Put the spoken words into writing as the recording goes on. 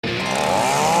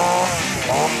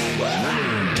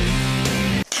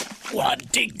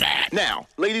dig that. Now,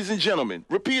 ladies and gentlemen,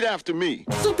 repeat after me.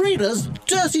 Sabrina's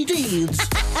Dirty Deeds.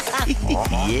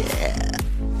 Yeah.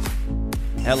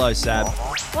 Hello, Sab.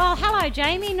 Well, hello,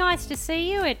 Jamie. Nice to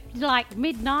see you at like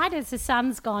midnight as the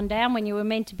sun's gone down when you were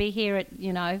meant to be here at,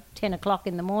 10 o'clock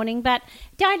in the morning. But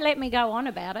don't let me go on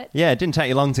about it. Yeah, it didn't take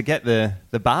you long to get the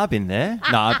barb in there.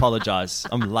 No, I apologise.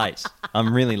 I'm late.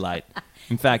 I'm really late.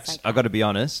 In fact, okay. I've got to be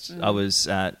honest. I was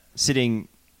sitting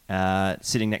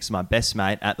next to my best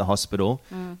mate at the hospital,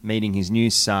 meeting his new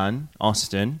son,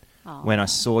 Austin, when I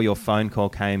saw your phone call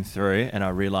came through and I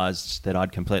realised that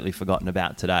I'd completely forgotten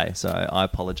about today. So I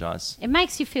apologise. It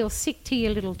makes you feel sick to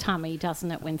your little tummy,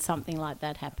 doesn't it, when something like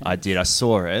that happens? I did. I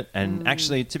saw it. And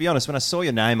actually, to be honest, when I saw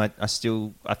your name, I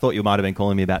thought you might have been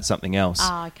calling me about something else.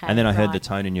 Oh, okay. And then I heard right. the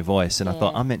tone in your voice and I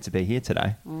thought, Yeah. I'm meant to be here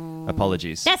today.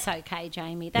 Apologies. That's okay,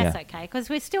 Jamie. That's Yeah. okay, because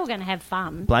we're still going to have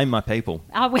fun. Blame my people.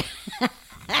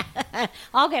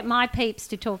 I'll get my peeps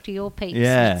to talk to your peeps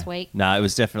Yeah. next week. No, it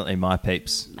was definitely my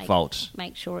peeps' fault.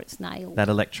 Make sure it's nailed. That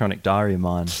electronic diary of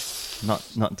mine,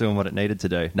 not doing what it needed to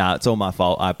do. No, it's all my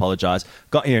fault. I apologise.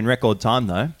 Got here in record time,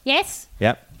 though. Yes?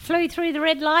 Yep. Flew through the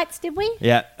red lights, did we?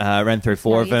 Yeah, ran through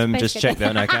four No, of you them, spoke just it. checked there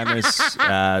were no cameras,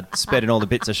 sped in all the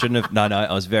bits I shouldn't have. No,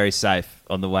 I was very safe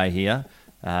on the way here.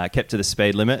 Kept to the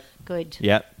speed limit. Good.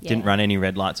 Yep, Yeah. didn't run any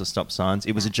red lights or stop signs.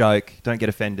 It was a joke. Don't get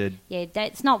offended. Yeah,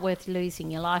 it's not worth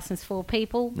losing your licence for,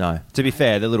 people. No. To be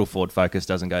fair, the little Ford Focus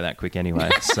doesn't go that quick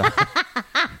anyway. So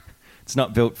it's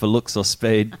not built for looks or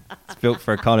speed. It's built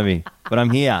for economy. But I'm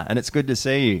here, and it's good to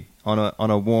see you on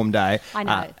a warm day. I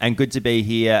know. And good to be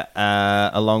here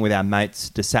along with our mates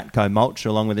Desatco Mulch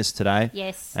along with us today.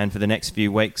 Yes. And for the next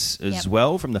few weeks as Yep.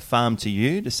 well, from the farm to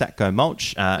you, Desatco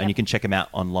Mulch. And you can check them out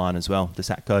online as well,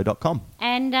 desatco.com.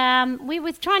 And we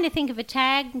were trying to think of a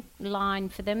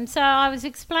tagline for them. So I was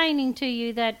explaining to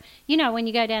you that, when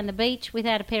you go down the beach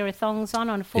without a pair of thongs on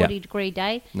a 40-degree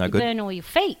day, No you good. burn all your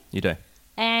feet You do.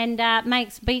 and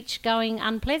makes beach going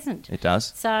unpleasant. It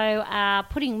does. So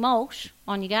putting mulch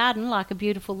on your garden, like a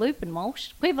beautiful lupin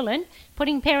mulch, equivalent,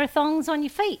 putting a pair of thongs on your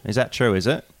feet. Is that true, is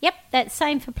it? Yep, that's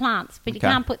same for plants, but you Okay.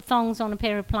 can't put thongs on a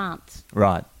pair of plants.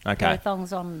 Right. Pair Okay. of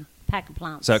thongs on a pack of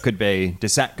plants. So it could be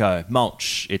Desatco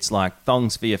Mulch. It's like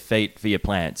thongs for your feet, for your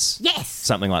plants. Yes!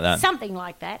 Something like that. Something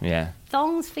like that. Yeah.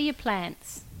 Thongs for your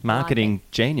plants. Marketing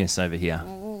genius over here.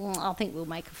 I think we'll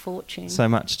make a fortune. So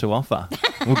much to offer.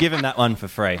 We'll give them that one for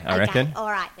free, I reckon. All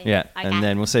right then. Yeah, Okay. and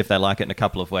then we'll see if they like it in a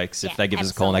couple of weeks. If Yeah, they give us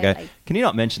a call and they go, absolutely. can you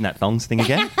not mention that thongs thing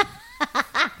again?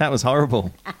 That was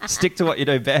horrible. Stick to what you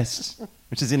do best,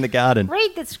 which is in the garden.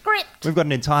 Read the script. We've got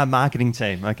an entire marketing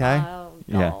team, okay? Oh,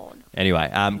 Yeah. God.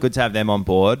 Anyway, good to have them on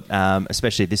board,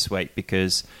 especially this week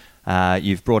because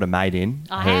you've brought a mate in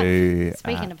I who... have.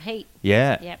 Speaking of heat,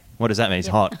 Yeah. Yep. What does that mean? It's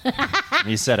Yep. hot.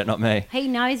 You said it, not me. he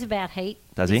knows about heat.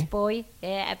 Does this he? boy?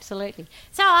 Yeah, absolutely.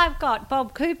 So I've got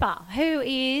Bob Cooper, who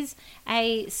is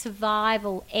a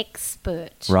survival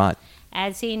expert. Right.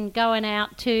 As in going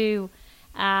out to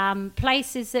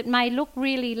places that may look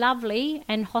really lovely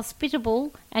and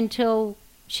hospitable until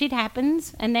shit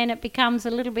happens, and then it becomes a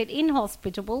little bit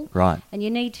inhospitable. Right. And you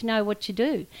need to know what to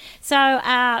do. So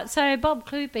Bob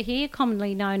Cooper here,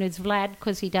 commonly known as Vlad,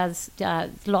 because he does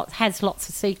has lots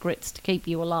of secrets to keep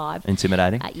you alive.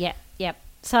 Intimidating. Yep.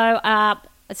 So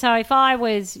if I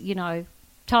was,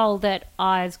 told that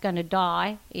I was going to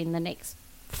die in the next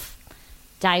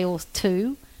day or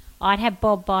two, I'd have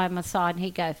Bob by my side and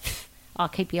he'd go, I'll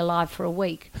keep you alive for a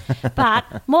week. But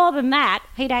more than that,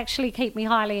 he'd actually keep me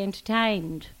highly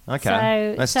entertained.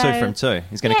 Okay. That's two from two.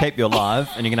 He's going to keep you alive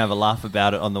and you're going to have a laugh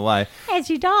about it on the way. As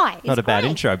you die. Not a bad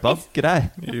intro, Bob. G'day.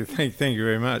 Thank you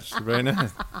very much,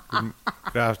 Sabrina.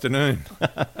 Good afternoon.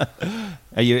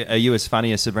 Are you as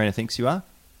funny as Sabrina thinks you are?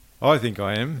 I think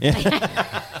I am.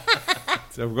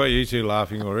 So I've got you two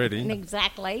laughing already.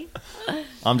 Exactly.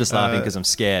 I'm just laughing because I'm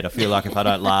scared. I feel like if I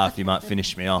don't laugh, you might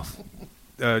finish me off.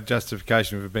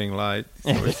 Justification for being late. is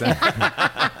what we're saying.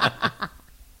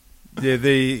 Yeah,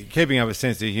 the keeping up a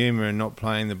sense of humour and not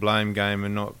playing the blame game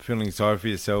and not feeling sorry for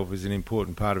yourself is an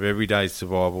important part of everyday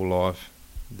survival life.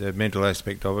 The mental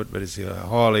aspect of it, but it's a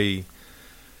highly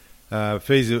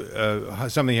feasible,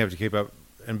 something you have to keep up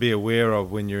and be aware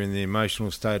of when you're in the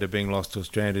emotional state of being lost or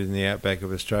stranded in the outback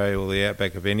of Australia or the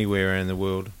outback of anywhere around the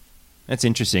world. That's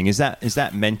interesting. Is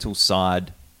that mental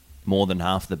side more than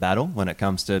half the battle when it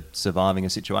comes to surviving a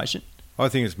situation? I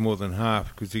think it's more than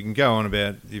half because you can go on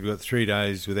about you've got 3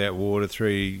 days without water,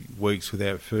 3 weeks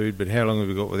without food, but how long have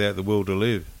you got without the will to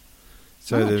live?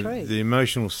 So the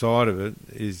emotional side of it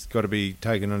is got to be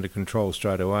taken under control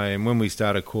straight away. And when we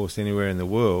start a course anywhere in the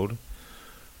world,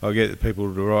 I get the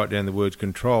people to write down the words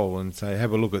control and say,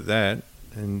 have a look at that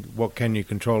And what can you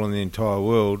control in the entire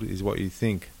world is what you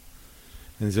think.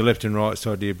 And there's a left and right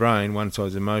side to your brain. One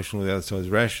side's emotional, the other side's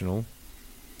rational.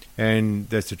 And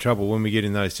that's the trouble. When we get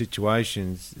in those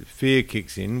situations, fear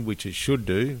kicks in, which it should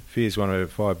do. Fear is one of our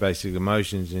 5 basic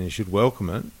emotions, and you should welcome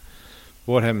it.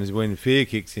 What happens when fear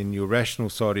kicks in, your rational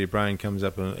side of your brain comes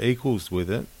up and equals with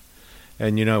it,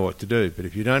 and you know what to do. But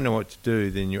if you don't know what to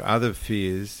do, then your other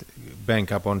fears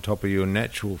bank up on top of your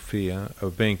natural fear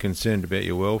of being concerned about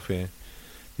your welfare.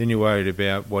 Then you're worried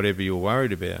about whatever you're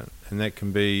worried about. And that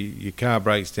can be your car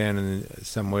breaks down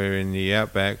somewhere in the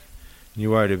outback, and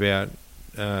you're worried about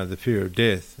the fear of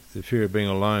death, the fear of being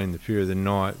alone, the fear of the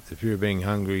night, the fear of being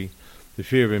hungry, the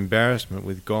fear of embarrassment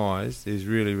with guys is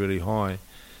really, really high.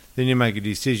 Then you make a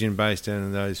decision based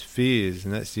on those fears,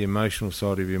 and that's the emotional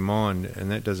side of your mind, and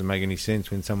that doesn't make any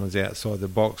sense when someone's outside the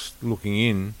box looking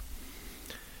in.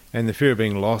 And the fear of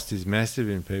being lost is massive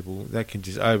in people. That can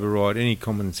just override any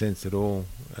common sense at all.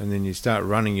 And then you start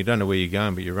running. You don't know where you're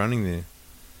going, but you're running there.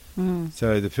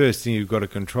 So the first thing you've got to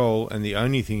control, and the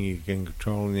only thing you can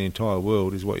control in the entire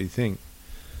world, is what you think.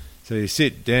 So you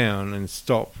sit down and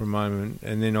stop for a moment,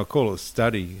 and then I call it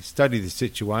study the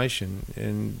situation.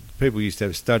 And people used to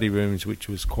have study rooms which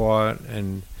was quiet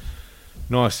and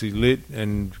nicely lit,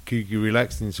 and you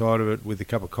relax inside of it with a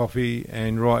cup of coffee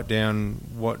and write down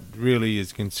what really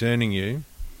is concerning you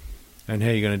and how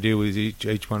you're going to deal with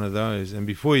each one of those. And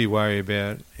before you worry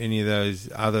about any of those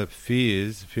other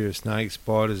fears, fear of snakes,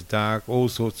 spiders, dark, all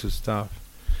sorts of stuff,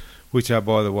 which are,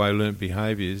 by the way, learnt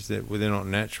behaviours that they're not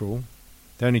natural.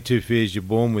 The only 2 fears you're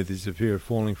born with is the fear of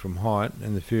falling from height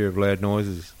and the fear of loud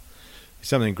noises. If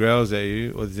something growls at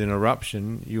you or there's an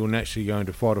eruption, you'll naturally go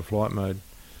into fight or flight mode.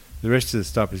 The rest of the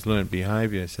stuff is learnt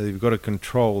behaviour, so you've got to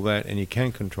control that, and you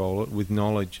can control it with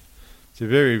knowledge. It's a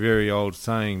very, very old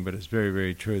saying, but it's very,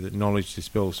 very true that knowledge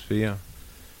dispels fear.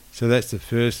 So that's the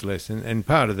first lesson, and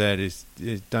part of that is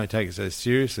don't take it so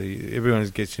seriously. Everyone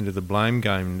gets into the blame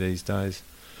game these days.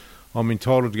 I'm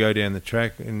entitled to go down the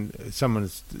track, and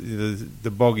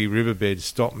the boggy riverbed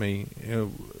stopped me.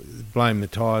 Blame the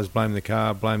tyres, blame the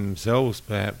car, blame themselves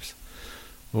perhaps,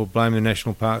 or blame the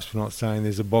national parks for not saying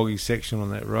there's a boggy section on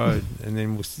that road. And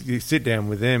then you sit down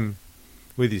with them,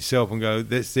 with yourself, and go,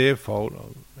 that's their fault,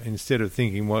 instead of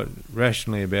thinking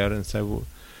rationally about it and say, well,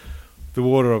 the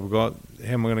water I've got,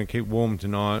 how am I going to keep warm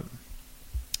tonight?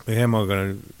 How am I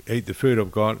going to eat the food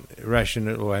I've got, ration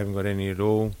it, or I haven't got any at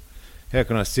all? How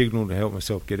can I signal to help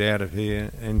myself get out of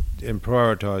here, and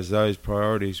prioritise those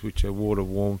priorities, which are water,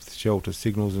 warmth, shelter,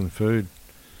 signals and food,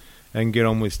 and get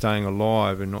on with staying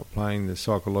alive and not playing the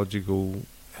psychological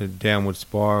downward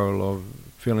spiral of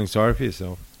feeling sorry for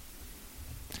yourself.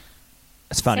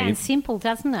 It's funny. Sounds simple,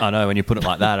 doesn't it? I know, when you put it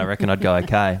like that, I reckon I'd go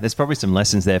okay. There's probably some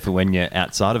lessons there for when you're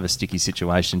outside of a sticky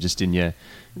situation, just in your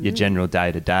general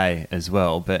day-to-day as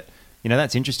well. But,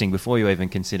 that's interesting. Before you even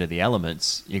consider the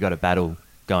elements, you got a battle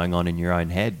going on in your own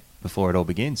head before it all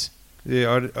begins.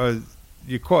 Yeah,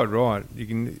 you're quite right. You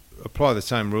can apply the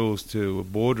same rules to a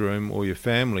boardroom or your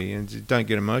family, and don't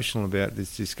get emotional about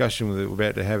this discussion we're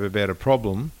about to have about a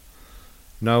problem.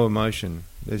 No emotion.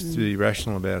 Let's be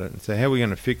rational about it. And so how are we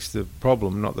going to fix the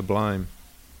problem, not the blame?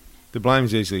 The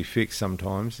blame's easily fixed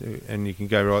sometimes, and you can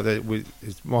go, right,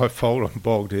 it's my fault, I'm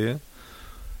bogged here.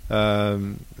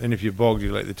 And if you're bogged,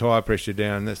 you let the tyre pressure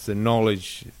down. That's the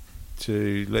knowledge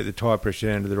to let the tyre pressure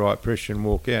down to the right pressure and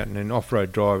walk out. And in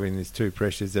off-road driving, there's 2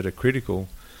 pressures that are critical.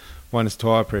 One is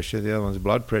tyre pressure, the other one's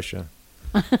blood pressure.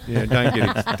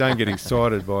 Don't get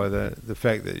excited by the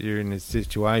fact that you're in this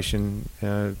situation,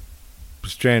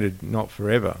 stranded not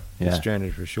forever,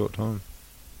 stranded for a short time.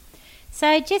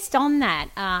 So just on that,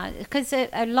 because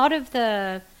a lot of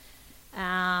the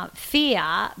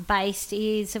fear-based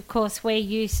is, of course, we're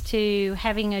used to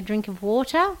having a drink of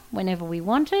water whenever we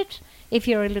want it. If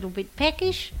you're a little bit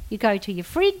peckish, you go to your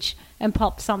fridge and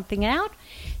pop something out.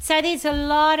 So there's a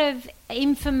lot of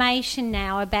information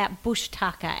now about bush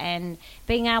tucker and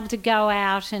being able to go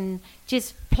out and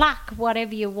just pluck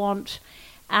whatever you want.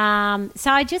 So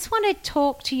I just want to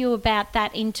talk to you about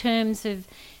that in terms of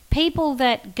people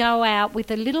that go out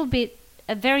with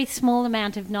a very small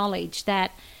amount of knowledge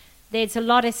that there's a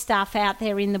lot of stuff out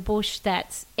there in the bush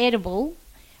that's edible,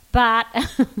 but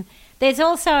there's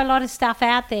also a lot of stuff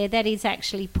out there that is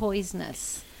actually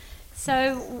poisonous.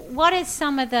 So what are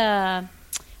some of the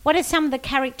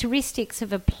characteristics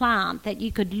of a plant that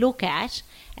you could look at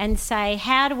and say,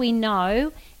 how do we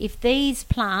know if these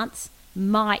plants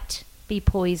might be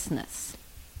poisonous?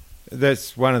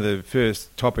 That's one of the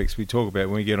first topics we talk about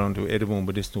when we get onto edible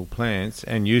medicinal plants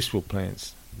and useful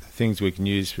plants, things we can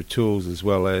use for tools as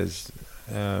well as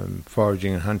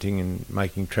foraging and hunting and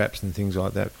making traps and things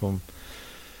like that from.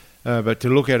 But to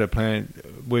look at a plant,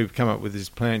 we've come up with this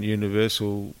plant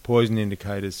universal poison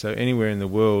indicators. So anywhere in the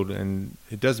world, and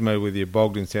it doesn't matter whether you're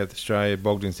bogged in South Australia,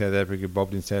 bogged in South Africa,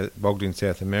 bogged in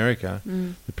South America,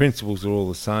 the principles are all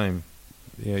the same.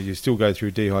 You still go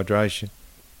through dehydration,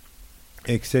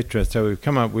 etc. So we've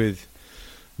come up with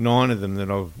 9 of them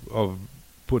that I've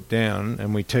put down,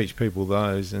 and we teach people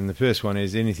those. And the first one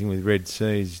is anything with red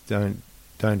seeds, don't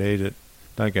eat it,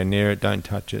 don't go near it, don't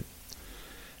touch it.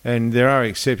 And there are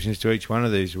exceptions to each one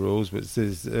of these rules, but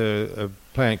there's a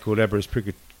plant called Abrus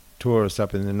prickataurus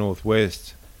up in the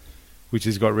northwest, which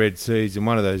has got red seeds, and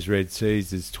one of those red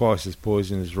seeds is twice as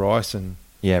poisonous as ricin.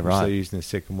 Yeah, which right. they used in the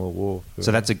Second World War.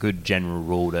 So that's a good general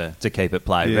rule to keep at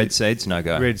play. Yeah, red seeds, no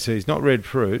go. Red seeds, not red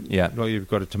fruit. Yeah. Like you've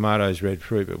got a tomato's red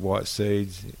fruit, but white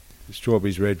seeds.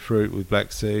 Strawberries red fruit with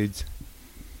black seeds.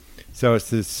 So it's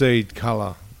the seed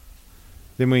colour.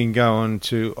 Then we can go on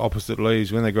to opposite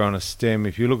leaves. When they grow on a stem,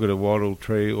 if you look at a wattle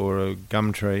tree or a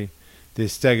gum tree,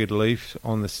 there's staggered leaves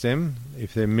on the stem.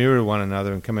 If they mirror one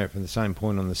another and come out from the same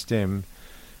point on the stem,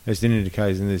 it's an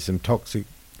indication there's some toxic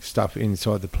stuff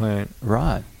inside the plant.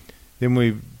 Right. Then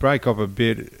we break off a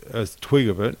twig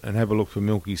of it, and have a look for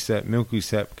milky sap. Milky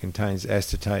sap contains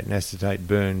acetate, and acetate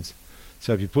burns.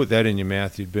 So if you put that in your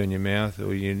mouth, you'd burn your mouth,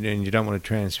 and you don't want to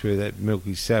transfer that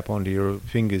milky sap onto your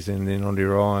fingers and then onto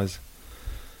your eyes.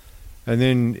 And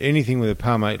then anything with a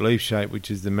palmate leaf shape, which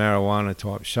is the marijuana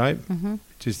type shape,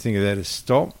 just think of that as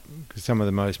stop, because some of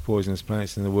the most poisonous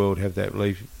plants in the world have that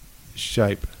leaf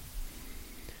shape.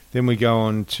 Then we go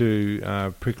on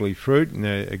to prickly fruit.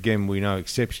 Now, again, we know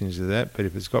exceptions to that, but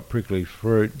if it's got prickly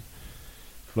fruit,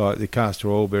 like the castor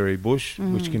oilberry bush,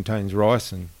 which contains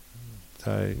ricin,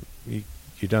 so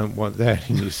you don't want that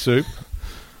in your soup.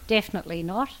 Definitely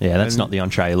not. Yeah, that's not the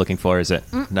entree you're looking for, is it?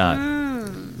 No.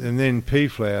 And then pea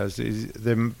flowers, it's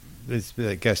the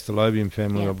Gastrolobium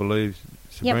family, I believe,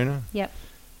 Sabrina. Yep.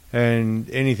 And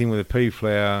anything with a pea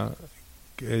flower,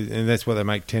 and that's what they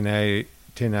make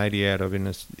 1080 out of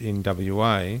in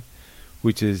WA,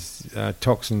 which is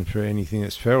toxin for anything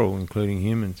that's feral, including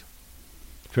humans.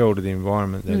 Feral to the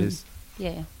environment, that is.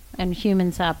 Yeah, and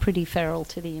humans are pretty feral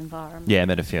to the environment. Yeah, I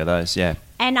met a few of those, yeah.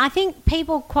 And I think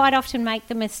people quite often make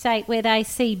the mistake where they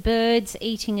see birds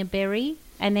eating a berry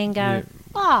and then go,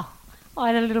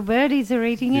 the little birdies are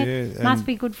eating it. Yeah, Must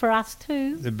be good for us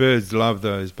too. The birds love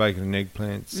those bacon and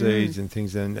eggplant seeds and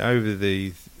things. And over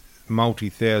the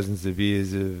multi-thousands of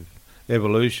years of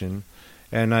evolution,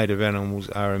 our native animals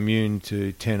are immune to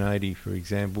 1080, for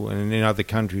example, and in other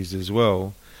countries as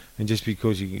well. And just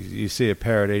because you see a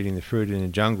parrot eating the fruit in the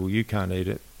jungle, you can't eat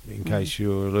it in case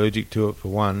you're allergic to it, for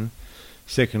one.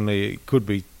 Secondly, it could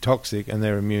be toxic and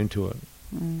they're immune to it.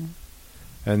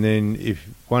 And then if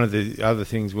one of the other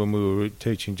things when we were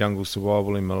teaching jungle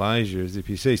survival in Malaysia is if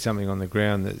you see something on the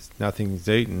ground that nothing's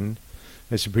eaten,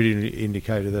 that's a pretty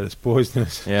indicator that it's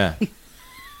poisonous. Yeah.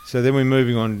 So then we're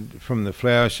moving on from the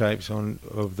flower shapes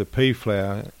of the pea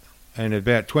flower, and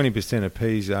about 20% of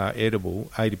peas are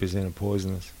edible, 80% are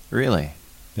poisonous. Really?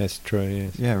 That's true,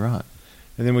 yes. Yeah, right.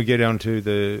 And then we get on to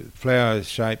the flower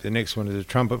shape. The next one is a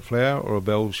trumpet flower or a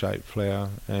bell-shaped flower.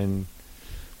 And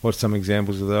what's some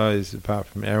examples of those, apart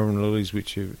from arum lilies,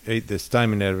 which you eat the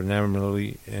stamen out of an arum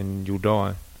lily and you'll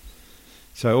die.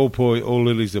 So all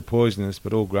lilies are poisonous,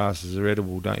 but all grasses are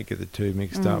edible. Don't get the two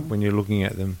mixed up when you're looking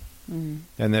at them.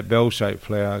 And that bell-shaped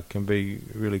flower can be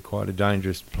really quite a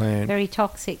dangerous plant. Very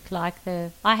toxic,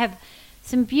 I have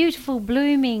some beautiful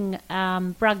blooming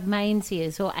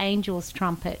brugmansias or angel's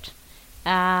trumpet.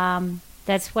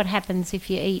 That's what happens if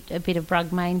you eat a bit of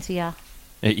brugmansia.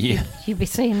 Yeah. You'll be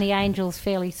seeing the angels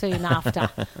fairly soon after.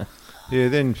 Yeah,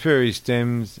 then furry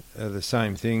stems are the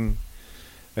same thing.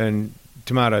 And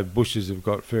tomato bushes have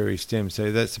got furry stems,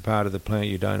 so that's the part of the plant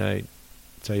you don't eat.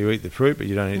 So you eat the fruit, but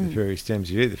you don't eat the furry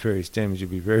stems. If you eat the furry stems, you'll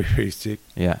be very, very sick.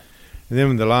 Yeah. And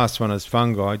then the last one is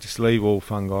fungi. Just leave all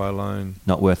fungi alone.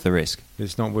 Not worth the risk.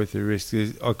 It's not worth the risk.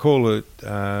 I call it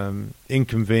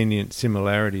inconvenient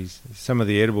similarities. Some of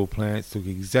the edible plants look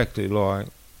exactly like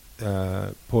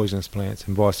poisonous plants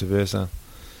and vice versa.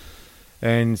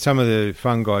 And some of the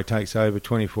fungi takes over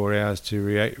 24 hours to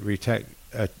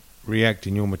react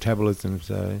in your metabolism.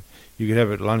 So you could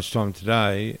have it at lunchtime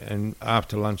today, and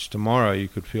after lunch tomorrow you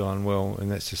could feel unwell,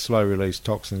 and that's the slow release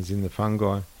toxins in the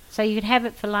fungi. So you could have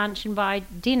it for lunch and by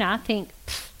dinner think,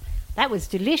 that was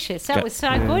delicious, that was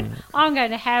so good, I'm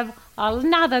going to have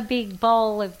another big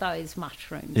bowl of those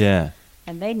mushrooms. Yeah.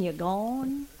 And then you're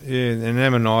gone. Yeah, and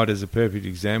Amanita is a perfect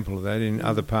example of that. In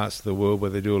other parts of the world where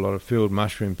they do a lot of field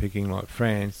mushroom picking, like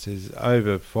France, there's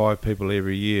over 5 people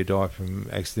every year die from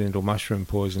accidental mushroom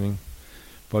poisoning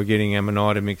by getting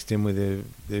Amanita mixed in with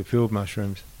their field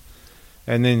mushrooms.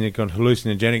 And then you've got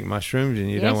hallucinogenic mushrooms, and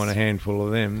you don't want a handful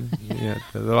of them.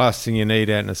 The last thing you need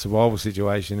out in a survival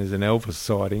situation is an Elvis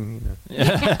sighting.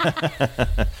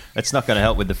 It's not going to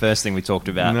help with the first thing we talked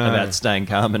about staying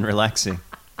calm and relaxing.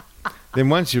 Then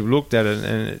once you've looked at it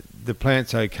and the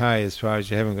plant's okay as far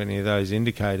as you haven't got any of those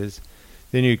indicators,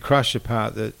 then you crush the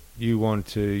part that you want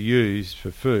to use for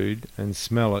food and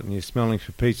smell it, and you're smelling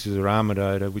for pieces of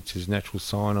armidoda, which is natural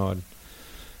cyanide.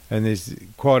 And there's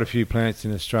quite a few plants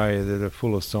in Australia that are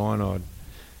full of cyanide.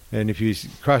 And if you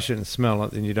crush it and smell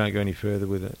it, then you don't go any further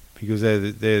with it, because they're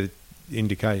the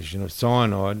indication of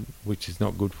cyanide, which is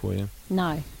not good for you.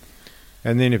 No.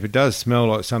 And then if it does smell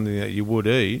like something that you would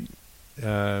eat,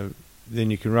 then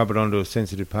you can rub it onto a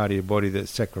sensitive part of your body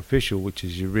that's sacrificial, which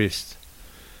is your wrist.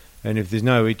 And if there's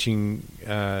no itching,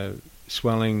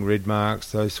 swelling, red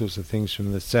marks, those sorts of things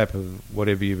from the sap of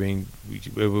whatever you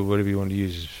want to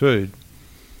use as food,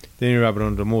 then you rub it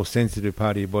onto a more sensitive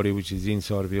part of your body, which is the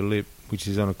inside of your lip, which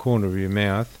is on a corner of your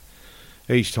mouth,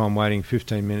 each time waiting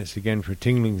 15 minutes again for a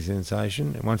tingling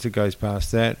sensation. And once it goes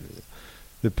past that,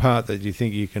 the part that you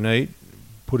think you can eat,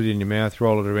 put it in your mouth,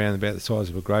 roll it around about the size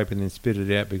of a grape, and then spit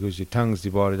it out, because your tongue's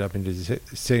divided up into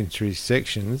sensory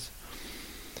sections,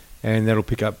 and that'll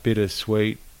pick up bitter,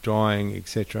 sweet, drying,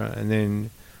 etc. And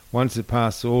then once it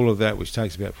passes all of that, which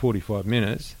takes about 45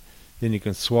 minutes, then you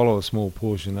can swallow a small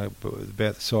portion about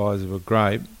the size of a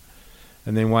grape,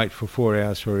 and then wait for 4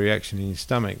 hours for a reaction in your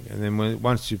stomach. And then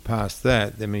once you pass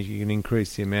that means you can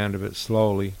increase the amount of it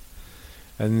slowly,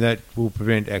 and that will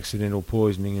prevent accidental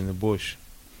poisoning in the bush.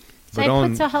 So it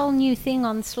puts a whole new thing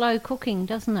on slow cooking,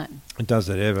 doesn't it? It does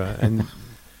it ever.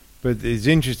 But it's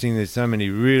interesting, there's so many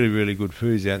really, really good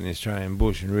foods out in the Australian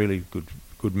bush, and really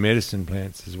good medicine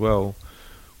plants as well.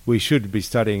 We should be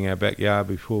studying our backyard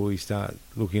before we start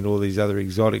looking at all these other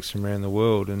exotics from around the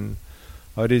world. And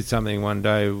I did something one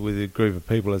day with a group of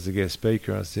people as a guest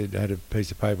speaker. I had a piece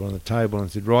of paper on the table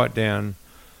and said, write down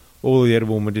all the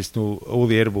edible plants,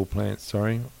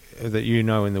 that you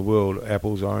know in the world: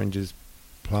 apples, oranges,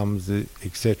 plums,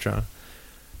 etc.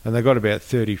 And they got about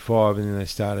 35, and then they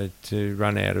started to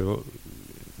run out of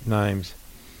names.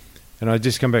 And I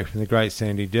just come back from the Great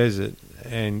Sandy Desert,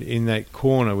 and in that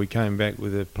corner we came back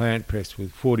with a plant press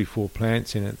with 44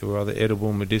 plants in it that were either edible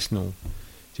or medicinal.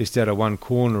 Just out of one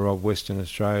corner of Western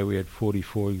Australia we had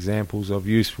 44 examples of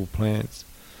useful plants.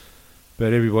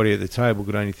 But everybody at the table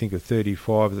could only think of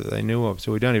 35 that they knew of,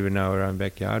 so we don't even know our own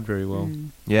backyard very well.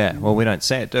 Yeah, well, we don't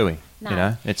see it, do we?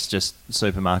 No. It's just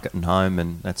supermarket and home,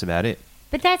 and that's about it.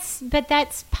 But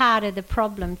that's part of the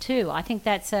problem too. I think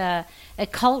that's a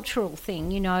cultural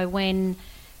thing.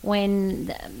 When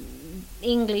the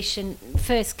English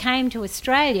first came to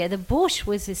Australia, the bush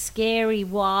was a scary,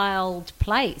 wild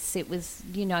place. It was,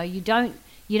 you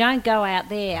don't go out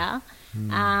there,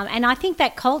 and I think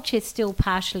that culture still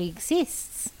partially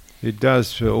exists. It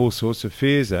does, for all sorts of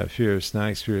fears, though. Fear of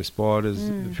snakes, fear of spiders.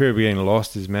 The fear of being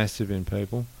lost is massive in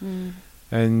people.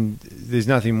 And there's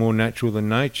nothing more natural than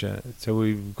nature. So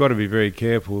we've got to be very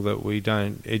careful that we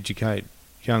don't educate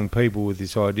young people with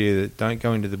this idea that don't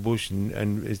go into the bush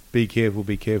and be careful,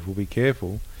 be careful, be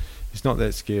careful. It's not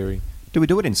that scary. Do we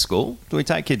do it in school? Do we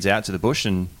take kids out to the bush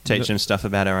and teach them stuff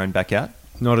about our own backyard?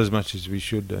 Not as much as we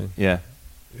should do. Yeah.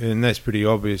 And that's pretty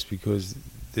obvious, because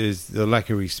there's the lack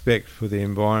of respect for the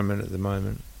environment at the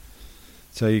moment.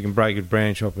 So you can break a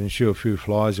branch up and shoo a few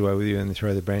flies away with you and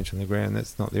throw the branch on the ground.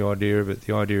 That's not the idea of it.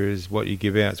 The idea is what you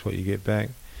give out is what you get back.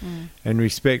 And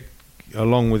respect,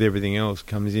 along with everything else,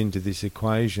 comes into this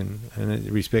equation, and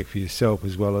respect for yourself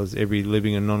as well as every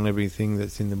living and non-living thing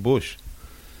that's in the bush.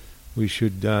 We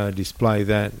should display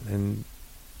that, and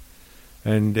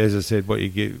as I said, what you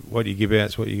give out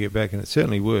is what you get back, and it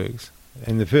certainly works.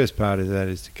 And the first part of that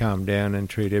is to calm down and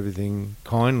treat everything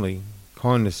kindly.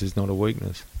 Kindness is not a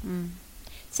weakness.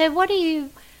 So what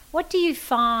do you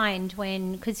find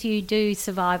because you do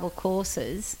survival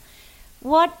courses,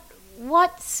 what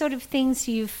sort of things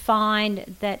do you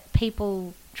find that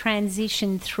people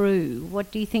transition through?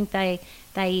 What do you think they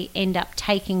end up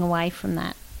taking away from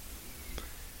that?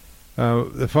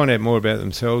 They find out more about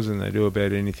themselves than they do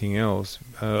about anything else.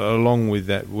 Along with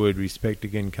that word respect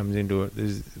again comes into it.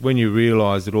 When you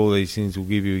realise that all these things will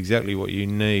give you exactly what you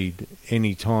need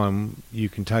any time, you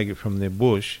can take it from their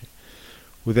bush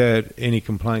without any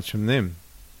complaints from them.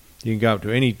 You can go up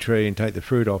to any tree and take the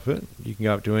fruit off it. You can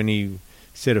go up to any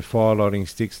set of fire lighting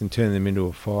sticks and turn them into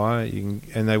a fire.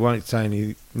 And they won't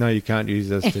say, no, you can't use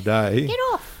this today. Get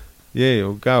off. Yeah,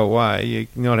 or go away, you're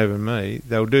not having me.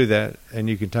 They'll do that, and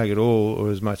you can take it all or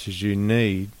as much as you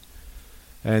need.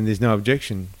 and there's no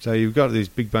objection. So you've got this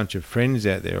big bunch of friends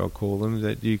out there, I'll call them,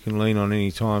 that you can lean on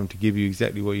any time to give you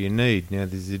exactly what you need. Now,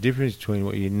 there's a difference between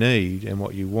what you need and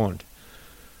what you want.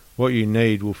 What you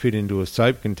need will fit into a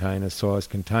soap container, size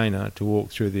container, to walk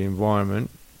through the environment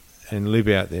and live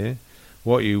out there.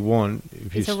 What you want,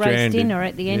 if you're stranded... It's a roast dinner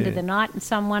at the end of the night and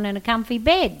someone in a comfy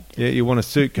bed. Yeah, you want a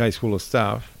suitcase full of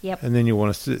stuff, yep. and then you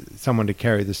want someone to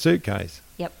carry the suitcase.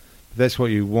 Yep. That's what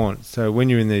you want. So when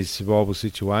you're in these survival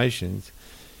situations,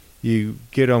 you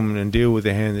get on and deal with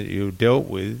the hand that you're dealt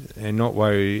with and not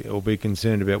worry or be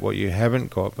concerned about what you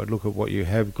haven't got, but look at what you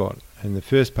have got. And the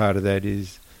first part of that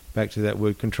is back to that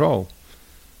word control.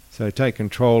 So take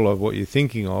control of what you're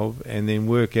thinking of and then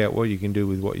work out what you can do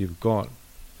with what you've got.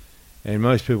 And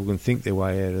most people can think their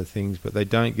way out of things, but they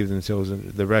don't give themselves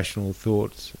the rational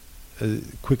thoughts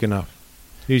quick enough.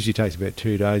 It usually takes about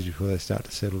 2 days before they start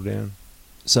to settle down.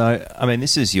 So, I mean,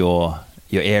 this is your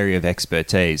area of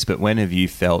expertise, but when have you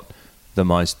felt the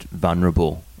most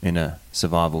vulnerable in a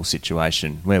survival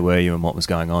situation? Where were you and what was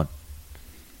going on?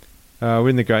 We're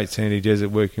in the Great Sandy Desert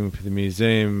working for the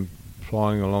museum,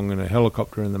 flying along in a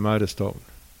helicopter and the motor stopped.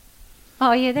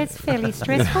 Oh, yeah, that's fairly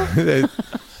stressful.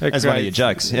 That's one of your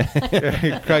jokes, yeah.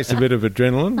 It creates a bit of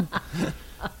adrenaline.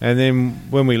 And then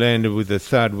when we landed with the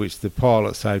thud, which the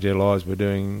pilot saved our lives by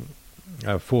doing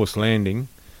a forced landing,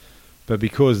 but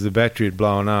because the battery had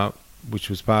blown up, which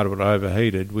was part of it,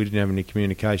 overheated, we didn't have any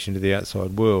communication to the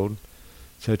outside world.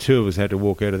 So 2 of us had to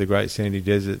walk out of the Great Sandy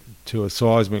Desert to a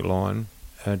seismic line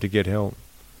to get help.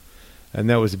 And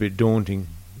that was a bit daunting,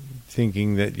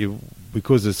 thinking that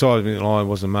because the seismic line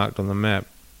wasn't marked on the map.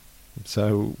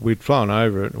 So we'd flown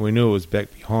over it and we knew it was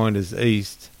back behind us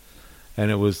east,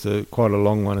 and it was quite a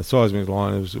long one. A seismic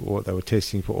line was what they were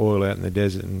testing for oil out in the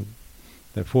desert, and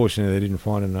fortunately they didn't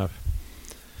find enough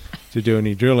to do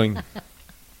any drilling.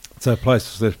 So the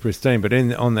place was left pristine. But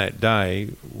on that day,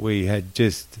 we had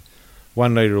just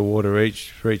 1 litre of water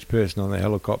each for each person on the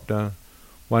helicopter,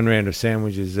 1 round of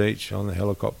sandwiches each on the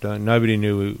helicopter. Nobody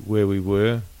knew where we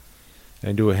were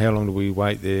and how long do we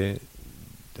wait there.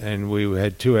 And we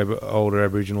had 2 older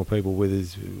Aboriginal people with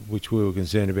us, which we were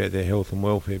concerned about their health and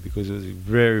welfare because it was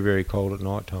very, very cold at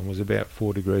night time. It was about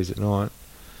 4 degrees at night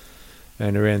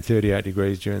and around 38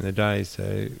 degrees during the day.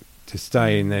 So to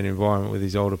stay in that environment with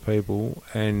these older people.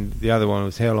 And the other one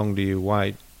was, how long do you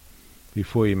wait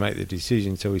before you make the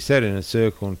decision? So we sat in a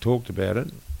circle and talked about it.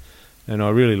 And I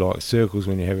really like circles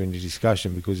when you're having a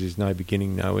discussion because there's no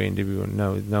beginning, no end.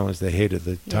 No one's the head of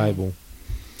the table.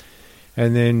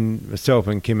 And then myself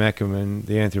and Kim Ackerman,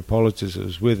 the anthropologist that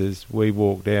was with us, we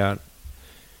walked out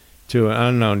to an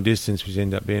unknown distance, which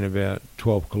ended up being about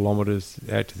 12 kilometres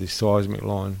out to this seismic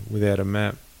line without a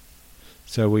map.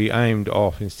 So we aimed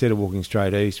off. Instead of walking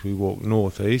straight east, we walked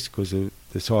north-east because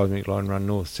the seismic line ran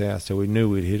north-south, so we knew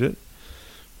we'd hit it.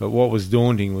 But what was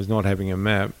daunting was not having a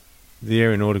map. The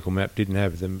aeronautical map didn't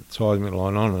have the seismic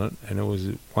line on it, and it was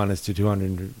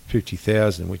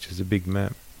 1:250,000, which is a big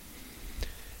map.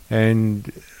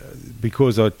 And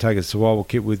because I'd take a survival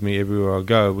kit with me everywhere I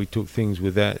go, we took things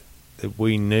with that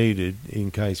we needed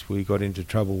in case we got into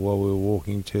trouble while we were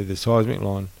walking to the seismic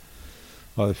line,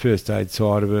 like the first aid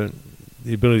side of it,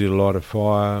 the ability to light a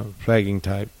fire, flagging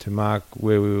tape to mark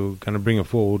where we were going to bring a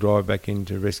four-wheel drive back in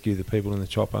to rescue the people in the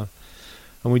chopper.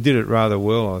 And we did it rather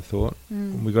well, I thought.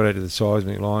 We got out to the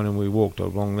seismic line and we walked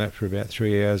along that for about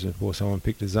 3 hours before someone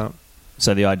picked us up.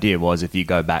 So the idea was if you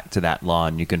go back to that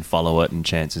line, you can follow it and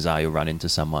chances are you'll run into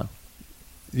someone.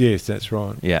 Yes, that's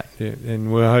right. Yeah.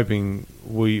 And we're hoping,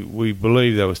 we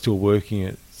believe they were still working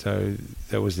it, so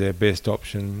that was their best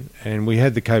option. And we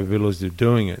had the capabilities of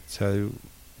doing it, so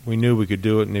we knew we could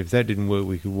do it, and if that didn't work,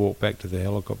 we could walk back to the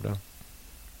helicopter.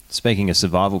 Speaking of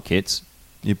survival kits,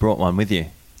 you brought one with you.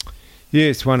 Yeah,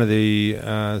 it's one of the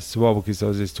survival kits I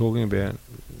was just talking about.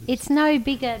 It's no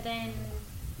bigger than...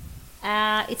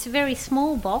 it's a very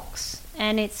small box,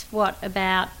 and it's,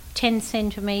 about 10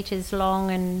 centimetres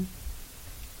long and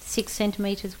 6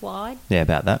 centimetres wide? Yeah,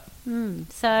 about that.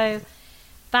 So,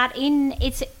 but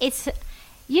it's...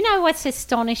 You know what's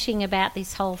astonishing about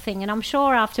this whole thing, and I'm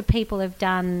sure after people have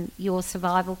done your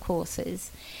survival courses,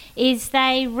 is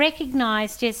they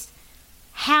recognise just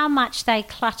how much they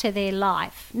clutter their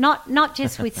life. Not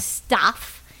just with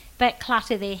stuff, but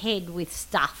clutter their head with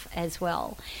stuff as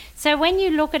well. So when you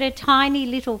look at a tiny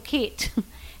little kit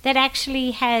that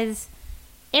actually has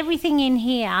everything in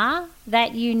here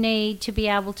that you need to be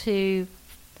able to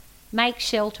make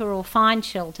shelter or find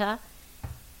shelter,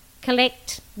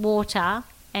 collect water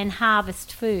and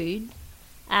harvest food,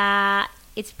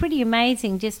 it's pretty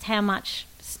amazing just how much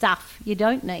stuff you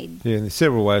don't need. Yeah, and there's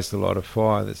several ways to light a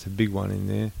fire. That's a big one in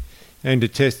there. And to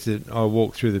test it, I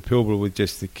walked through the Pilbara with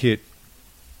just the kit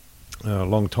a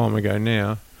long time ago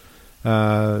now,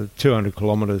 200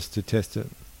 kilometres to test it.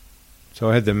 So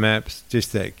I had the maps,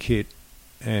 just that kit,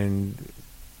 and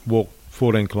walked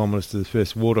 14 kilometres to the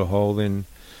first water hole, then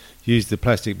used the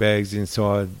plastic bags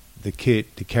inside the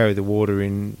kit to carry the water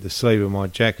in the sleeve of my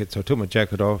jacket. So I took my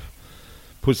jacket off,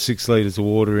 put 6 litres of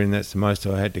water in, that's the most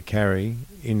I had to carry,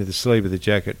 into the sleeve of the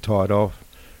jacket, tied off,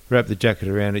 wrapped the jacket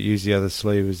around it, used the other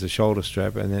sleeve as a shoulder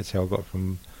strap, and that's how I got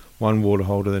from one water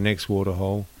hole to the next water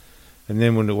hole. And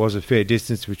then when there was a fair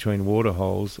distance between water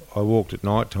holes, I walked at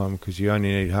night time because you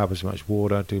only need half as much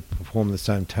water to perform the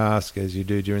same task as you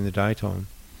do during the daytime.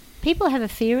 People have a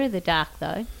fear of the dark,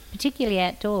 though, particularly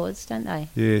outdoors, don't they?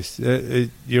 Yes.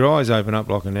 Your eyes open up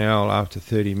like an owl after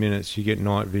 30 minutes. You get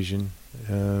night vision.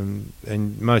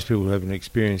 And most people haven't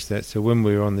experienced that. So when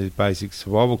we were on the basic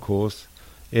survival course,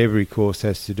 every course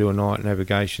has to do a night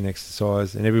navigation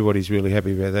exercise, and everybody's really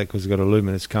happy about that because they've got a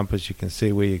luminous compass. You can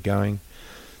see where you're going.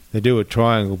 They do a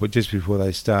triangle, but just before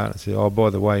they start, they say, oh, by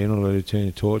the way, you're not allowed to turn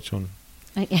your torch on.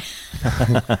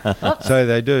 So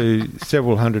they do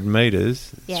several hundred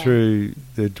metres through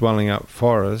the dwelling up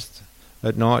forest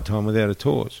at night time without a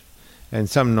torch. And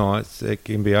some nights it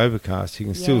can be overcast. You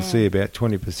can still see about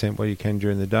 20% what you can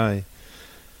during the day.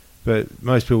 But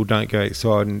most people don't go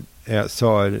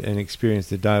outside and experience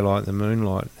the daylight and the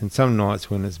moonlight. And some nights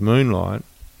when it's moonlight,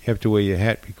 you have to wear your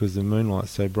hat because the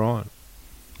moonlight's so bright.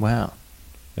 Wow.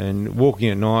 And walking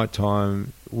at night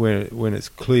time when it's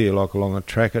clear, like along a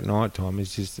track at night time,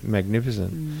 is just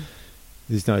magnificent.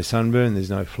 There's no sunburn, there's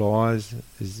no flies,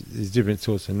 there's different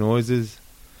sorts of noises,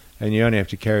 and you only have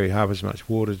to carry half as much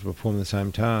water to perform the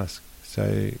same task.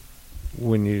 So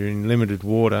when you're in limited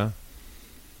water,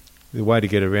 the way to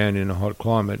get around in a hot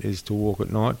climate is to walk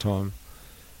at night time,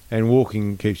 and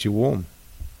walking keeps you warm,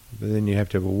 but then you have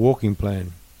to have a walking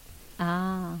plan.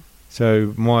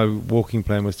 So my walking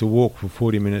plan was to walk for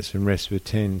 40 minutes and rest for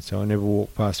 10. So I never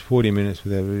walked past 40 minutes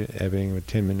without having a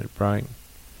 10-minute break.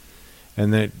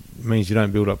 And that means you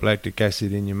don't build up lactic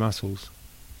acid in your muscles.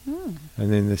 And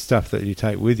then the stuff that you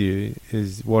take with you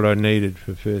is what I needed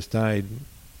for first aid,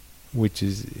 which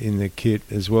is in the kit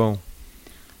as well.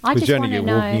 I just want to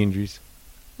know, walking injuries.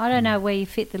 I don't know where you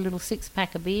fit the little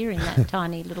 6-pack of beer in that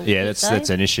tiny little kit. That's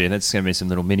an issue. That's going to be some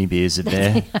little mini beers in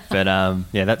there. But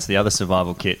that's the other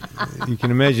survival kit. You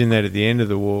can imagine that at the end of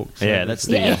the walk. So that's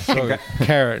the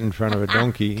carrot in front of a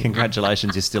donkey.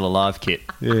 Congratulations, you're still alive kit.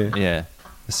 Yeah.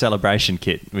 The celebration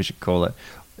kit, we should call it.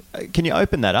 Can you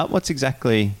open that up? What's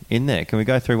exactly in there? Can we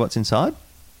go through what's inside?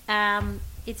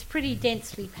 It's pretty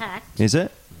densely packed. Is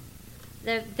it?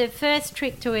 The first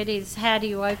trick to it is, how do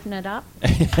you open it up?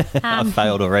 I've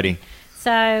failed already.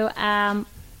 So,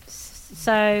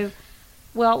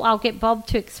 I'll get Bob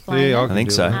to explain. Yeah, I think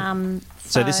so.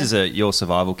 So this is your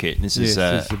survival kit. This is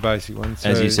as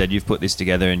you said, you've put this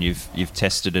together and you've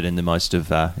tested it in the most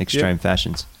of extreme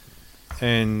fashions.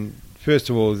 And first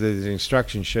of all, there's an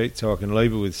instruction sheet, so I can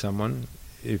leave it with someone,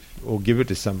 or give it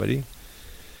to somebody.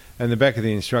 And the back of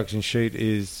the instruction sheet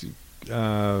is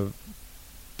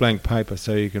blank paper,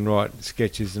 so you can write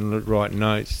sketches and write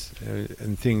notes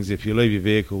and things. If you leave your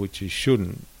vehicle, which you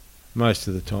shouldn't most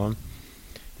of the time,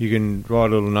 you can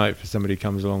write a little note for somebody who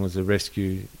comes along as a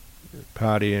rescue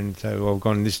party and say, well, I've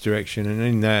gone in this direction, and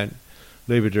in that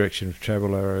leave a direction of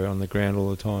travel arrow on the ground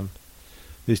all the time.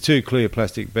 There's 2 clear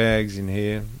plastic bags in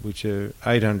here which are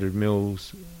 800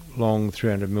 mils long,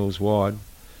 300 mils wide,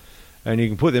 and you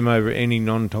can put them over any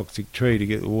non-toxic tree to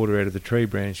get the water out of the tree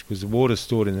branch, because the water's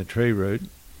stored in the tree root,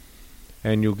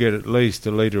 and you'll get at least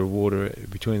a litre of water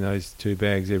between those 2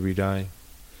 bags every day.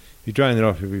 If you drain it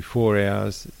off every 4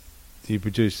 hours, you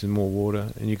produce some more water,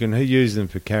 and you can use them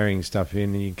for carrying stuff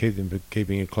in, and you can keep them for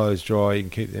keeping your clothes dry, you can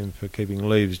keep them for keeping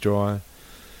leaves dry,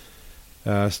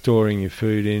 storing your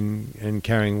food in, and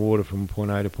carrying water from point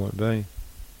A to point B.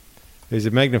 There's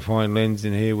a magnifying lens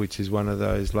in here, which is one of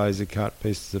those laser cut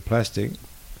pieces of plastic,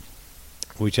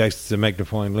 which acts as a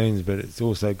magnifying lens, but it's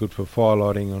also good for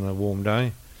firelighting on a warm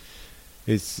day.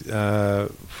 It's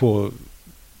for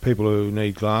people who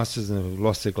need glasses and have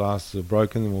lost their glasses or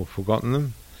broken them or forgotten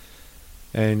them,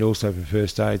 and also for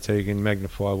first aid, so you can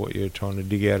magnify what you're trying to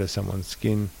dig out of someone's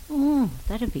skin.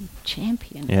 That'd be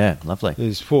champion. Yeah, lovely.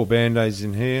 There's 4 Band-Aids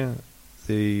in here.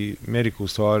 The medical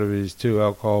side of it is 2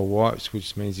 alcohol wipes,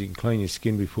 which means you can clean your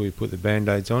skin before you put the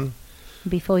Band-Aids on.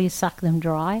 Before you suck them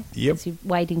dry? Yep. Because you're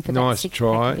waiting for nice that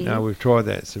try. No, we've tried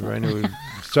that, Sabrina. We've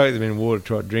soaked them in water,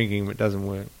 tried drinking them, it doesn't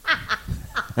work.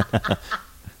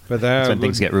 But they are when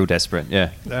things get real desperate,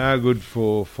 yeah. They are good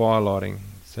for fire lighting.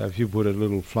 So if you put a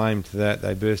little flame to that,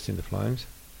 they burst into flames.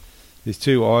 There's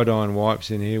 2 iodine wipes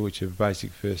in here, which are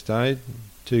basic first aid.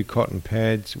 2 cotton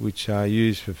pads, which are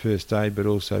used for first aid, but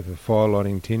also for fire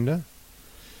lighting tinder.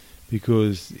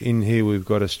 Because in here we've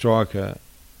got a striker,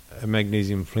 a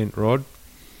magnesium flint rod,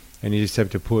 and you just have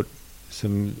to put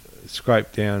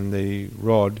scrape down the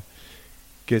rod,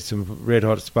 get some red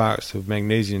hot sparks of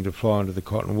magnesium to fly onto the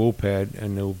cotton wool pad,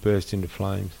 and they'll burst into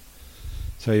flames.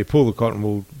 So you pull the cotton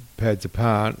wool pads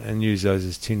apart and use those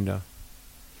as tinder.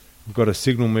 We've got a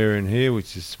signal mirror in here,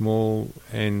 which is small,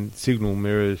 and signal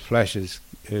mirror flashes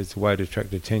as a way to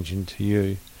attract attention to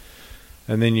you.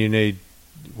 And then you need,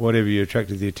 whatever you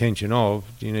attracted the attention of,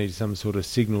 you need some sort of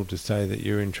signal to say that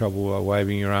you're in trouble, by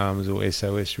waving your arms, or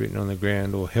SOS written on the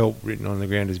ground, or help written on the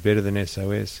ground is better than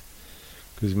SOS,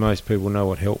 because most people know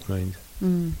what help means.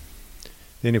 Mm.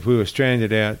 Then if we were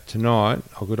stranded out tonight,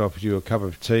 I could offer you a cup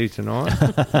of tea tonight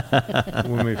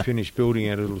when we finish building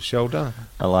our little shelter.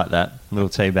 I like that. Little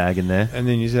tea bag in there. And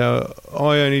then you say, oh,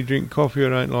 I only drink coffee, I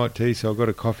don't like tea, so I've got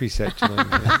a coffee satchel in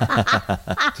there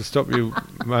to stop you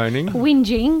moaning.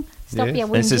 Whinging. Stop Yes. your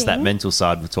whinging. It's just that mental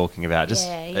side we're talking about. Just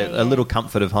a little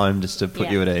comfort of home just to put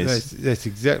you at ease. That's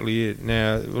exactly it.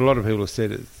 Now, a lot of people have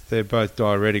said they're both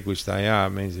diuretic, which they are.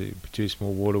 It means that you produce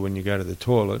more water when you go to the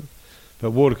toilet.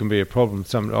 But water can be a problem.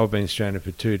 I've been stranded for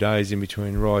 2 days in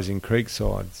between rising creek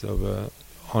sides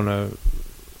on a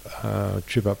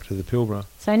trip up to the Pilbara.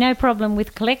 So no problem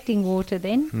with collecting water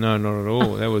then? No, not at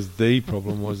all. That was the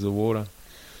problem, was the water.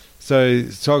 So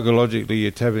psychologically,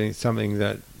 you're tapping something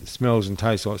that smells and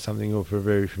tastes like something you're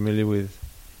very familiar with.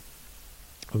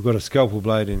 We've got a scalpel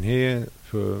blade in here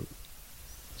for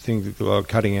things like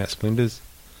cutting out splinters.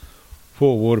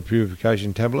 4 water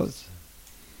purification tablets.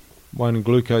 1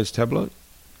 glucose tablet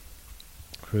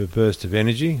for a burst of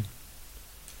energy.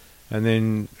 And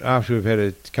then after we've had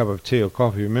a cup of tea or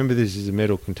coffee, remember this is a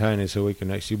metal container, so we can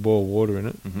actually boil water in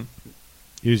it. Mm-hmm.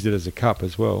 Use it as a cup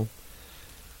as well.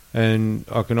 And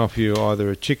I can offer you either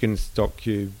a chicken stock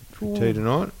cube for tea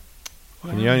tonight,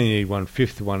 and you only need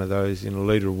 1/5 of one of those in a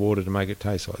litre of water to make it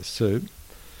taste like soup.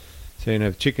 So you can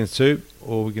have chicken soup,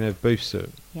 or we can have beef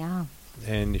soup. Yeah.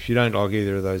 And if you don't like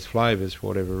either of those flavours for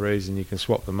whatever reason, you can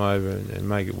swap them over and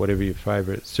make it whatever your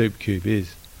favourite soup cube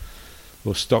is,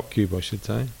 or stock cube I should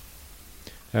say.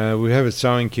 We have a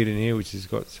sewing kit in here which has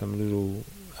got some little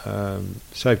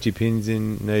safety pins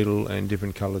in, needle and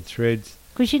different coloured threads.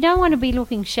 Because you don't want to be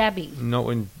looking shabby. Not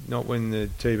when the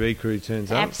TV crew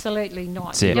turns up. Absolutely not.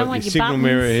 That's You it. don't Got want your your signal buttons.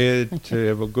 mirror here to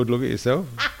have a good look at yourself,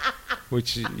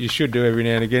 which you should do every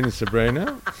now and again,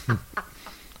 Sabrina.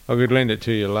 I could lend it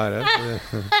to you later.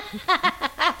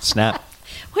 Snap.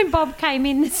 When Bob came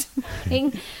in this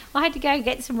morning, I had to go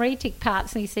get some retic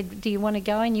parts, and he said, "Do you want to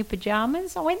go in your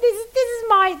pajamas?" I went,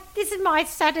 "This is my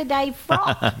Saturday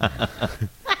frock."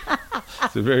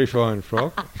 It's a very fine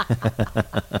frock.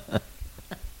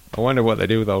 I wonder what they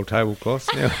do with old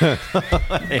tablecloths now.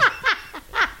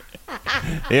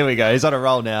 Here we go. He's on a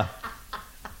roll now.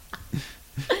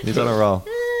 He's on a roll.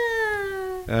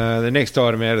 The next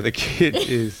item out of the kit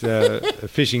is a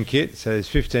fishing kit. So there's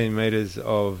 15 metres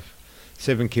of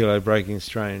 7 kilo breaking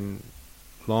strain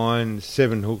line,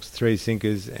 7 hooks, 3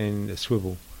 sinkers and a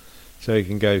swivel. So you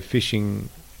can go fishing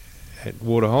at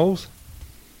water holes.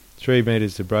 3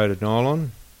 metres of braided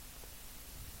nylon.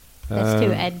 That's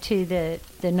to add to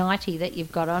the nightie that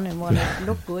you've got on and want to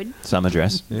look good. Summer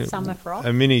dress. Yeah, Summer frock.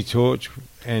 a mini torch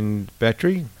and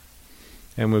battery.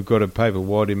 And we've got a paper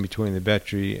wad in between the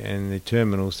battery and the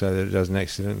terminal so that it doesn't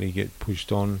accidentally get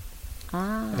pushed on.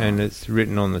 Ah. And it's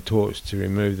written on the torch to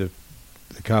remove the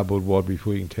cardboard wad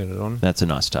before you can turn it on. That's a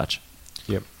nice touch.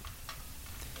 Yep.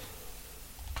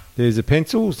 There's a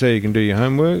pencil so you can do your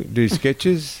homework, do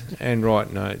sketches and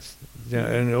write notes.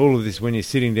 And all of this when you're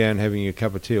sitting down having your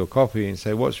cup of tea or coffee and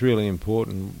say, what's really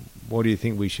important? What do you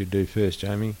think we should do first,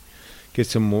 Jamie? Get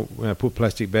some more, put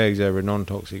plastic bags over a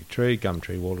non-toxic tree, gum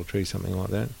tree, wattle tree, something like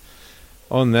that.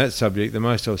 On that subject, the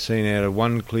most I've seen out of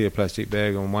one clear plastic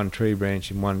bag on one tree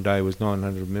branch in one day was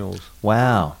 900 mils.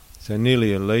 Wow. So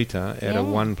nearly a litre out of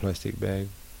one plastic bag.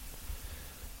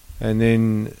 And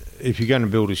then if you're going to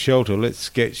build a shelter, let's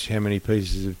sketch how many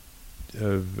pieces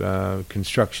of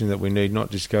construction that we need,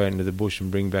 not just go into the bush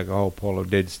and bring back a whole pile of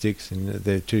dead sticks and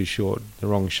they're too short, the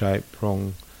wrong shape,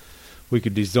 wrong. We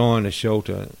could design a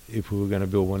shelter if we were going to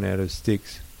build one out of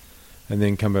sticks and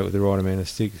then come back with the right amount of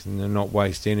sticks and then not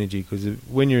waste energy, because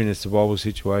when you're in a survival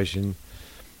situation,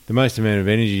 the most amount of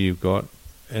energy you've got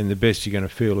and the best you're going to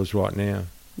feel is right now.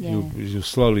 Yeah. You'll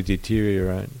slowly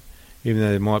deteriorate, even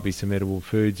though there might be some edible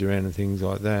foods around and things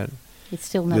like that. It's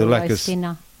still not The a lack roast of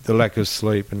dinner. The lack of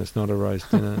sleep, and it's not a roast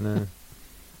dinner, no.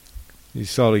 You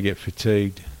slowly get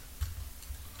fatigued.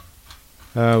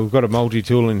 We've got a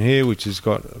multi-tool in here which has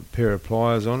got a pair of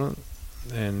pliers on it,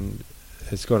 and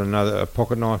it's got a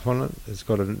pocket knife on it. It's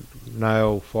got a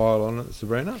nail file on it,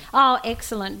 Sabrina. Oh,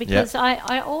 excellent, because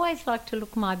I always like to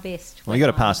look my best. Well, you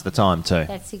got to pass the time too.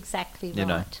 That's exactly You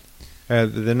know. right.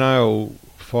 The nail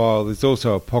file, there's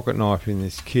also a pocket knife in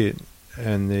this kit,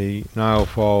 and the nail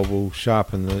file will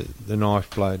sharpen the knife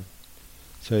blade,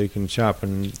 so you can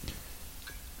sharpen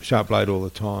sharp blade all the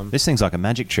time. This thing's like a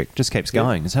magic trick. Just keeps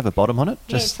going. Does it have a bottom on it?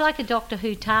 Yeah, it's like a Doctor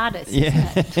Who TARDIS,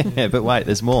 Yeah. isn't it? Yeah, but wait,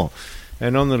 there's more.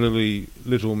 And on the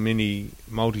little mini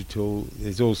multi-tool,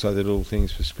 there's also the little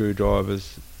things for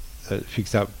screwdrivers that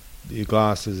fix up your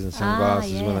glasses and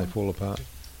sunglasses when they fall apart.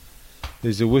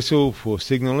 There's a whistle for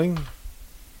signalling,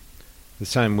 the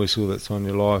same whistle that's on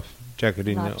your life jacket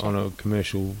on a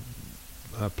commercial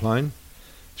plane.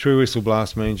 3 whistle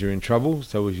blast means you're in trouble,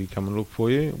 so we should come and look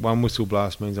for you. 1 whistle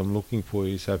blast means I'm looking for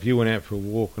you. So if you went out for a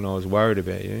walk and I was worried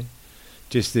about you,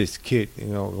 just this kit, I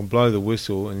can blow the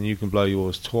whistle and you can blow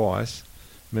yours twice.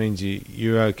 Means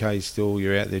you're okay still,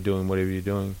 you're out there doing whatever you're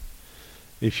doing.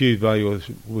 If you blow your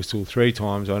whistle 3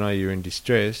 times, I know you're in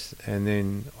distress, and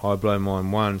then I blow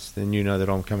mine once, then you know that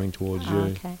I'm coming towards you.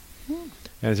 Okay.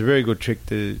 And it's a very good trick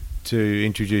to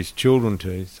introduce children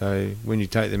to. So when you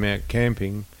take them out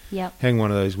camping, hang one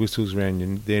of those whistles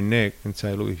around their neck and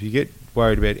say, look, if you get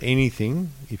worried about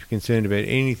anything, if you're concerned about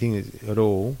anything at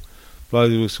all, blow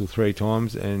the whistle 3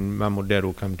 times and Mum or Dad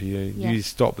will come to you. You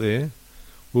just stop there.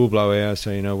 We'll blow ours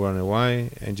so you know we're on our way,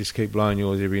 and just keep blowing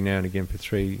yours every now and again for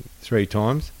three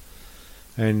times,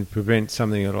 and prevent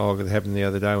something like that happened the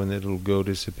other day when that little girl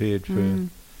disappeared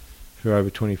for over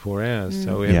 24 hours.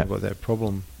 So we haven't got that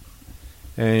problem.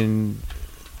 And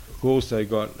we've also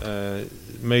got a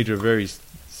metre of very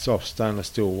soft stainless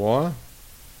steel wire,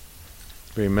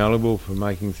 very malleable for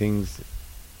making things,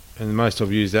 and the most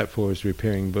I've used that for is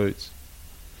repairing boots.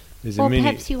 Or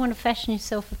perhaps you want to fashion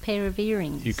yourself a pair of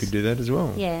earrings. You could do that as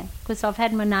well. Yeah, because I've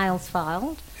had my nails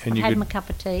filed, and I've had my cup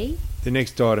of tea. The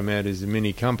next item out is a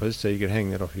mini compass, so you could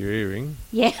hang that off your earring.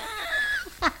 Yeah.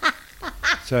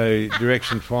 So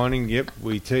direction finding,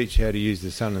 we teach how to use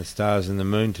the sun and stars and the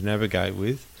moon to navigate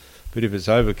with, but if it's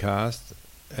overcast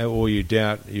or you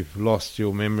doubt you've lost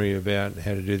your memory about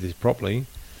how to do this properly,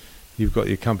 you've got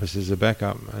your compass as a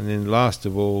backup. And then last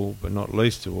of all, but not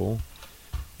least of all,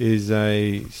 is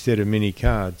a set of mini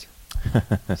cards,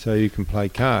 so you can play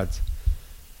cards.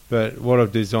 But what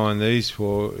I've designed these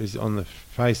for is on the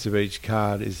face of each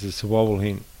card is the survival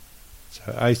hint.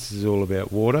 So ace is all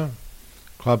about water,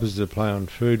 clubs is a play on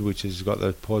food, which has got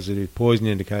the positive poison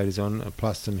indicators on,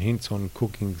 plus some hints on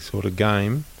cooking sort of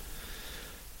game.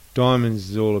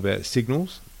 Diamonds is all about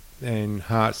signals, and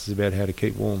hearts is about how to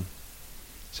keep warm.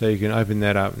 So you can open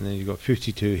that up and then you've got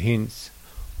 52 hints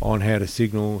on how to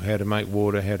signal, how to make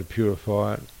water, how to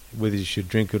purify it, whether you should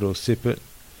drink it or sip it.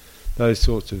 Those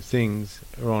sorts of things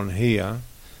are on here,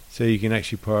 so you can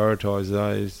actually prioritise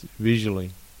those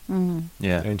visually.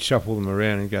 And shuffle them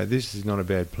around and go, this is not a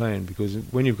bad plan, because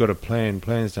when you've got a plan,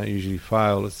 plans don't usually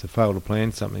fail. It's the fail to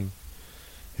plan something.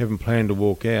 You haven't planned to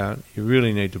walk out, you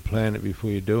really need to plan it before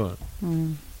you do it.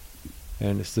 And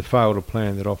it's the fail to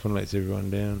plan that often lets everyone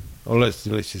down, or lets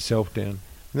yourself down.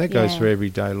 And that goes for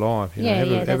everyday life. Have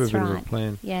a bit of a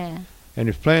plan. And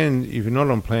if you're not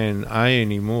on plan A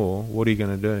anymore, what are you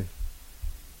going to do?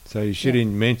 So you should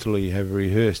mentally have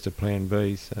rehearsed a plan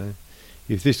B. So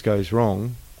if this goes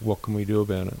wrong, what can we do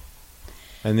about it?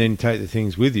 And then take the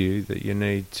things with you that you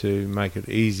need to make it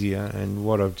easier. And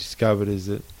what I've discovered is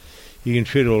that you can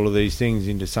fit all of these things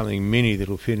into something mini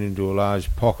that'll fit into a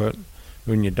large pocket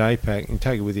or in your day pack, and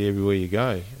take it with you everywhere you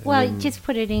go. Well, just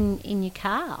put it in your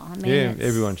car. I mean,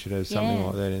 everyone should have something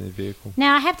like that in their vehicle.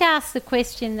 Now, I have to ask the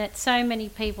question that so many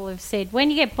people have said. When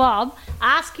you get Bob,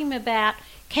 ask him about,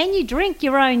 can you drink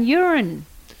your own urine?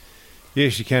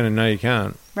 Yes, you can, and no, you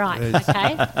can't. Right,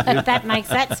 okay. That makes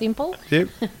that simple. Yep.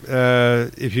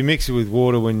 If you mix it with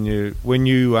water when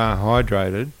you are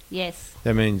hydrated,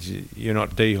 that means you're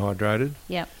not dehydrated.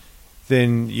 Yep.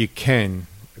 Then you can,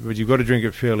 but you've got to drink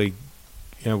it fairly,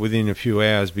 within a few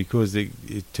hours, because the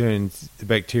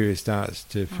bacteria starts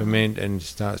to ferment and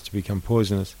starts to become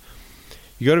poisonous.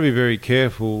 You've got to be very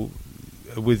careful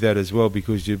with that as well,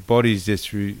 because your body's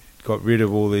just got rid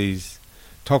of all these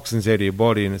toxins out of your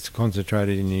body, and it's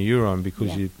concentrated in your urine,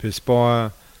 because you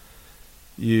perspire,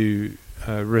 you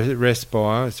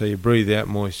respire, so you breathe out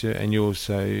moisture, and you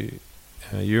also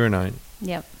urinate.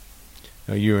 Yep.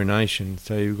 Urination.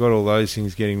 So you've got all those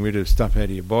things getting rid of stuff out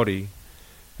of your body,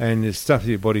 and the stuff that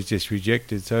your body's just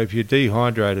rejected. So if you're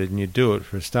dehydrated and you do it,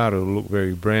 for a start, it'll look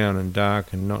very brown and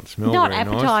dark and not smell very nice.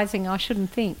 Not appetising, I shouldn't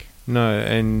think. No,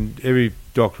 and every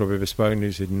doctor I've ever spoken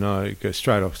to said no, goes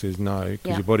straight off, says no,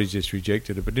 because your body's just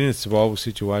rejected it. But in a survival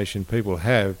situation, people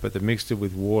have, but they've mixed it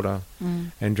with water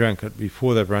and drank it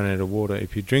before they've run out of water.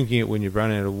 If you're drinking it when you've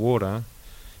run out of water,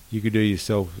 you could do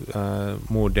yourself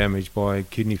more damage by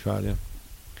kidney failure.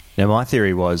 Now, my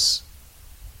theory was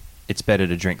it's better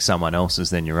to drink someone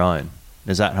else's than your own.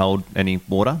 Does that hold any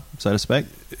water, so to speak?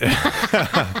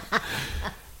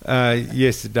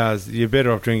 Yes, it does. You're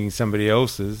better off drinking somebody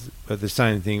else's, but the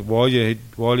same thing while you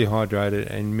hydrate it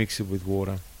and mix it with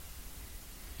water.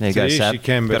 There you go, yes, Sab. you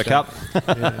can, Got a cup?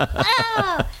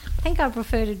 I think I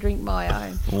prefer to drink my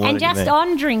own. What And do you just mean?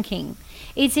 on drinking,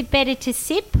 is it better to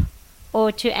sip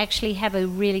or to actually have a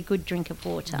really good drink of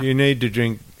water? You need to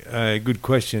drink. Good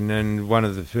question, and one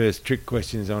of the first trick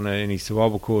questions on any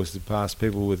survival course to pass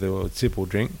people with a sip or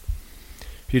drink.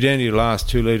 If you're down to your last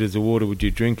 2 litres of water, would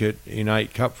you drink it in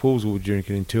 8 cupfuls or would you drink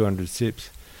it in 200 sips?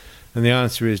 And the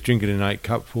answer is drink it in 8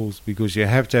 cupfuls, because you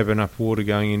have to have enough water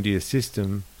going into your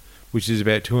system, which is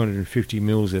about 250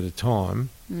 mils at a time,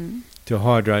 to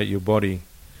hydrate your body.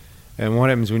 And what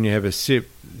happens when you have a sip,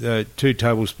 2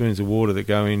 tablespoons of water that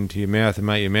go into your mouth and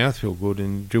make your mouth feel good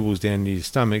and dribbles down to your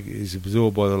stomach is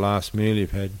absorbed by the last meal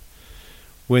you've had.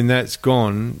 When that's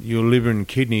gone, your liver and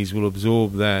kidneys will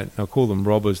absorb that. I call them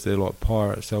robbers. They're like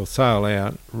pirates. They'll sail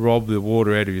out, rob the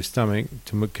water out of your stomach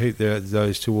to keep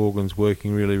those 2 organs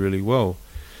working really, really well,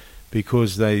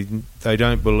 because they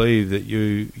don't believe that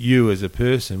you as a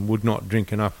person would not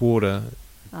drink enough water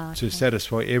to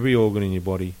satisfy every organ in your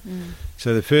body.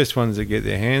 So the first ones that get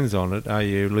their hands on it are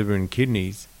your liver and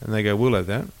kidneys, and they go, we'll have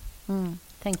that.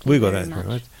 Thank you We got very that, much.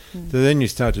 right? So then you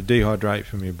start to dehydrate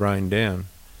from your brain down,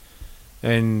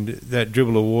 and that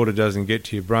dribble of water doesn't get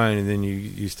to your brain, and then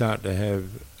you start to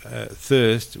have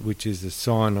thirst, which is a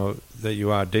sign that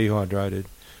you are dehydrated.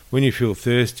 When you feel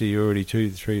thirsty, you're already 2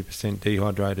 to 3%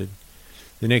 dehydrated.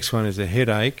 The next one is a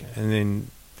headache, and then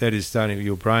that is starting,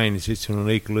 your brain sits on an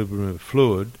equilibrium of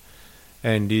fluid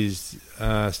and is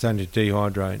starting to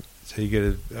dehydrate. So you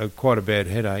get quite a bad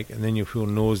headache, and then you'll feel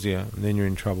nausea, and then you're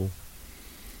in trouble,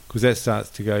 because that starts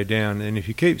to go down. And if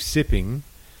you keep sipping,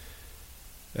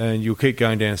 and you'll keep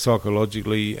going down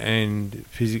psychologically and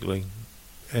physically.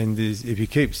 And if you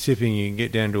keep sipping, you can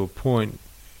get down to a point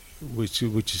which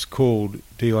is called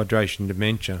dehydration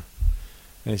dementia.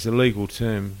 And it's a legal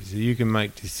term. So you can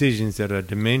make decisions that are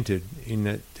demented in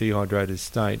that dehydrated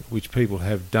state, which people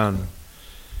have done.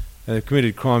 And they've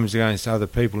committed crimes against other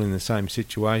people in the same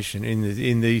situation,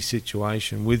 in the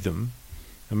situation with them,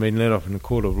 and been let off in a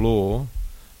court of law.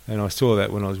 And I saw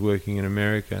that when I was working in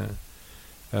America.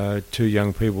 2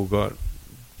 young people got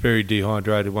very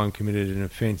dehydrated. One committed an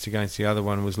offence against the other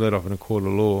one, was let off in a court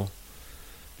of law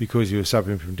because he was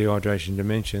suffering from dehydration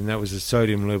dementia, and that was a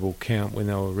sodium level count when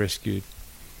they were rescued.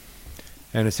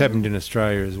 And it's happened in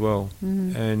Australia as well.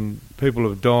 And people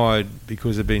have died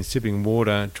because they've been sipping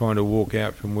water, trying to walk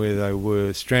out from where they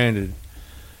were stranded,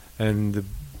 and the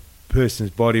person's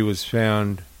body was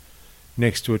found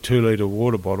next to a 2-litre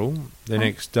water bottle the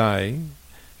next day,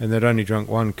 and they'd only drunk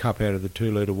 1 cup out of the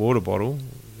 2-litre water bottle,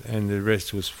 and the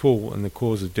rest was full, and the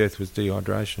cause of death was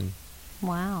dehydration.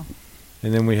 Wow.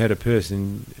 And then we had a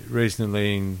person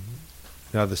recently in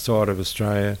the other side of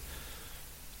Australia,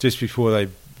 just before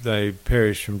they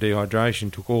perished from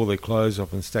dehydration, took all their clothes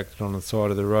off and stacked it on the side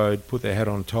of the road, put their hat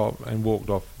on top, and walked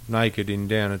off naked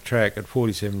down a track at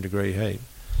 47-degree heat.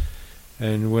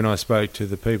 And when I spoke to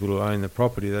the people who own the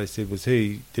property, they said,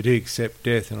 did he accept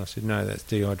death? And I said, no, that's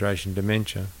dehydration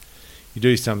dementia. You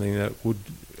do something that would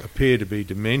appear to be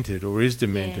demented or is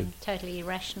demented. Yeah, totally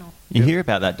irrational. You hear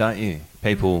about that, don't you?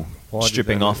 People Why did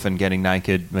stripping they- off and getting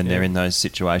naked when they're in those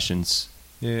situations,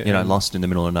 Yeah, lost in the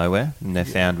middle of nowhere, and they're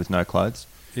found with no clothes.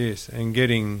 Yes, and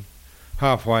getting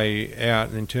halfway out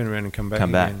and then turn around and come back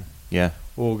again. Yeah.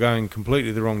 Or going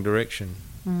completely the wrong direction.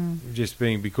 Just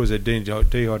being because they're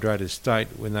dehydrated state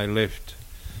when they left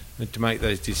to make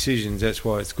those decisions. That's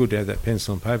why it's good to have that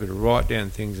pencil and paper to write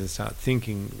down things and start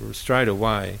thinking straight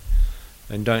away,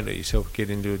 and don't let yourself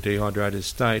get into a dehydrated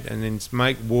state. And then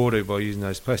make water by using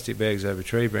those plastic bags over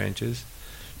tree branches.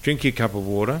 Drink your cup of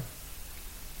water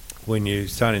when you're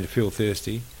starting to feel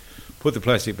thirsty. Put the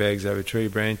plastic bags over tree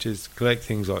branches. Collect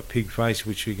things like pig face,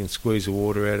 which you can squeeze the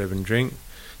water out of and drink.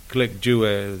 Collect dew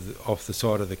off the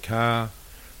side of the car.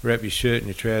 Wrap your shirt and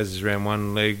your trousers around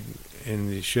one leg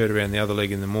and your shirt around the other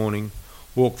leg in the morning.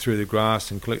 Walk through the grass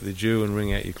and collect the dew and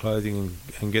wring out your clothing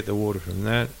and get the water from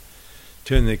that.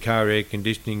 Turn the car air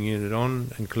conditioning unit on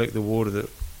and collect the water that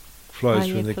flows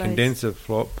from the condenser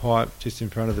pipe just in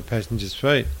front of the passenger's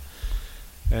feet.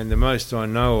 And the most I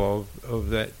know of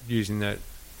that, using that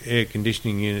air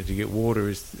conditioning unit to get water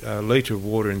is a litre of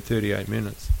water in 38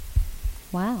 minutes.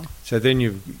 Wow. So then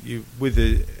and you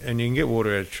can get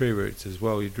water out of tree roots as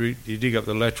well. You dig up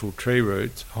the lateral tree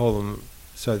roots, hold them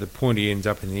so the pointy ends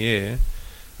up in the air,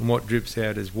 and what drips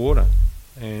out is water.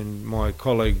 And my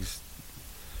colleagues,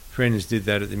 friends did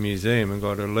that at the museum and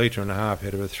got 1.5 litre out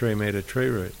of a 3 metre tree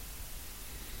root.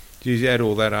 You add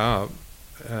all that up.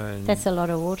 And that's a lot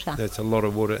of water. That's a lot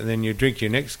of water. And then you drink your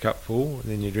next cupful, and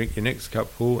then you drink your next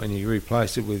cupful, and you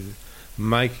replace it with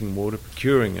making water,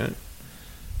 procuring it,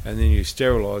 and then you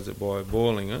sterilise it by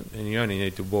boiling it, and you only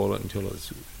need to boil it until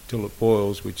it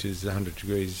boils, which is 100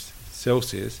 degrees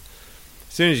Celsius.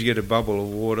 As soon as you get a bubble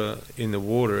of water in the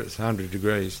water, it's 100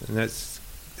 degrees, and that's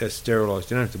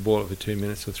sterilised. You don't have to boil it for 2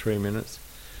 minutes or 3 minutes.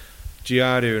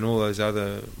 Giardia and all those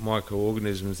other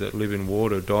microorganisms that live in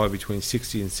water die between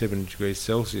 60 and 70 degrees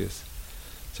Celsius.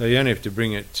 So you only have to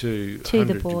bring it to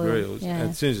 100 degrees. Yeah. And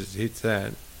as soon as it hits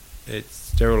that, it's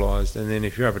sterilised. And then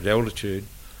if you're up at altitude,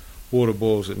 water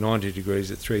boils at 90 degrees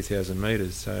at 3,000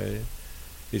 metres. So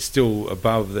it's still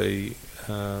above the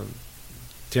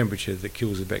temperature that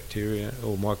kills the bacteria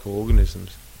or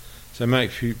microorganisms. So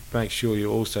make sure you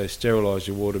also sterilise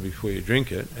your water before you drink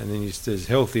it, and then you're as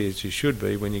healthy as you should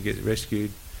be when you get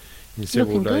rescued in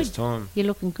several days' time. You're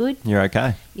looking good. You're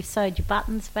okay. You've sewed your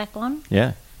buttons back on.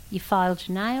 Yeah. You filed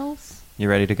your nails. You're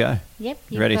ready to go. Yep.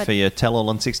 You're ready for your tell-all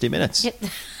on 60 Minutes. Yep.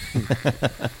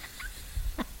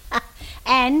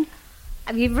 And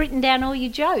you've written down all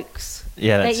your jokes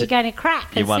that you're going to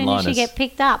crack as soon as you get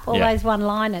picked up, all those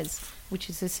one-liners, which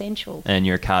is essential. And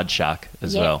you're a card shark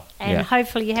as well. And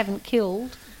hopefully you haven't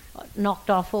knocked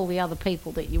off all the other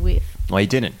people that you're with. Well, you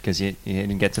didn't, because you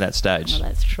didn't get to that stage. Well,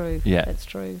 that's true. Yeah. That's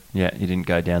true. Yeah, you didn't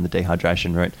go down the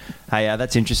dehydration route. Hey,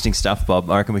 that's interesting stuff, Bob.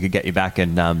 I reckon we could get you back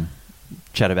and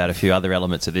chat about a few other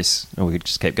elements of this, or we could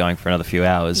just keep going for another few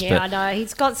hours. Yeah, I know.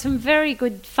 He's got some very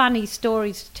good, funny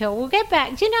stories to tell. We'll get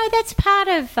back. You know, that's part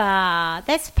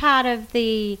of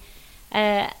the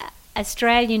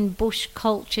Australian bush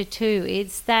culture too.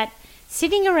 It's that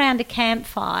sitting around a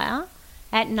campfire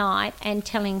at night and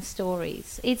telling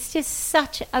stories. It's just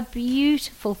such a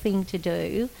beautiful thing to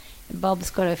do. And Bob's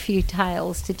got a few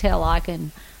tales to tell. I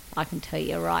can tell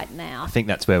you right now. I think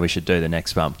that's where we should do the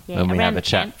next one. Yeah, when we around have a the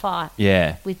chat. campfire.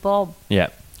 Yeah. With Bob. Yeah.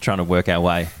 Trying to work our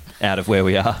way out of where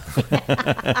we are.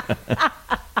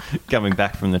 Coming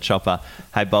back from the chopper.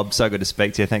 Hey, Bob, so good to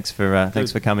speak to you. Thanks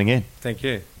for coming in. Thank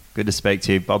you. Good to speak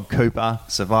to you. Bob Cooper,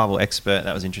 survival expert.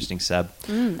 That was interesting, Sab.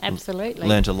 Absolutely.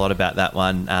 Learned a lot about that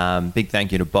one. Big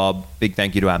thank you to Bob. Big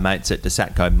thank you to our mates at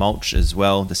Desatco Mulch as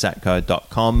well,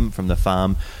 desatco.com, from the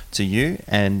farm to you.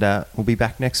 And we'll be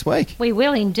back next week. We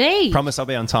will indeed. Promise I'll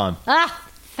be on time.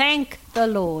 Thank the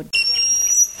Lord.